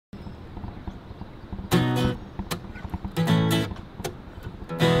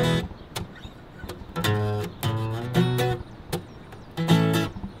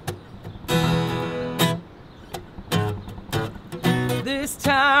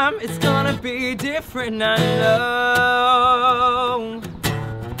time it's gonna be different, I know.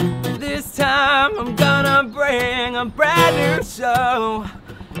 This time I'm gonna bring a brand new show.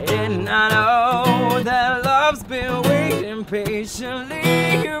 And I know that love's been waiting patiently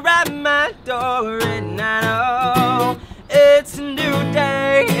here at my door. And I know it's a new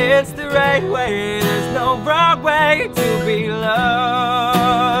day, it's the right way. There's no wrong way to be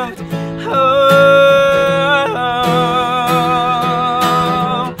loved. Oh,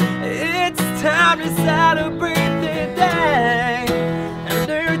 it's time to celebrate the day and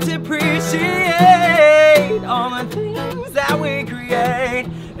learn to appreciate all the things that we create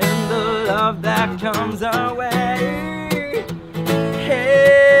and the love that comes our way.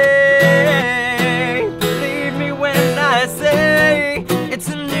 Hey, believe me when I say it's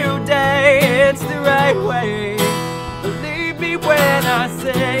a new day, it's the right way. Believe me when I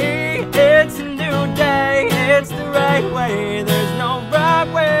say it's a new day, it's the right way. There's no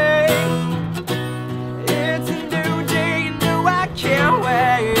wrong way. It's a new day, you know I can't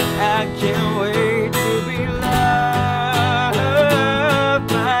wait. I can't wait to be loved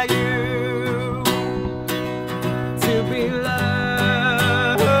by you. To be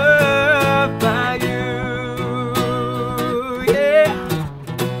loved by you. Yeah,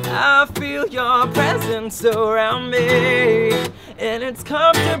 I feel your presence around me, and it's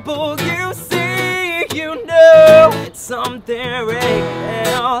comfortable, you see, you know. It's something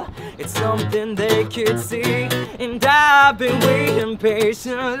real, it's something they could see. And I've been waiting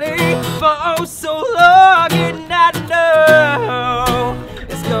patiently for oh so long, and I know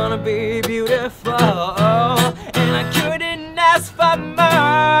it's gonna be beautiful. And I couldn't ask for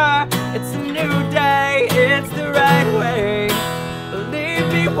more. It's a new day, it's the right way. Believe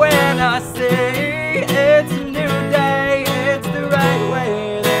me when I say it's a new day, it's the right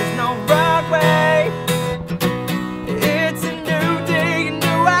way. There's no wrong way. It's a new day, you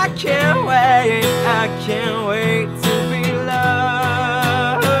know I can't wait. I can't wait to be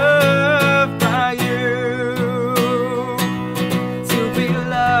loved by you. To be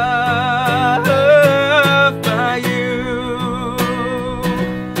loved by you.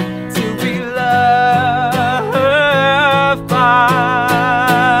 To be loved by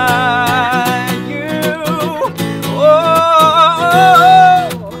you. Oh,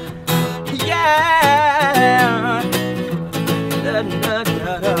 yeah. Da, da,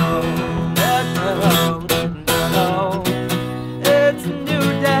 da, da.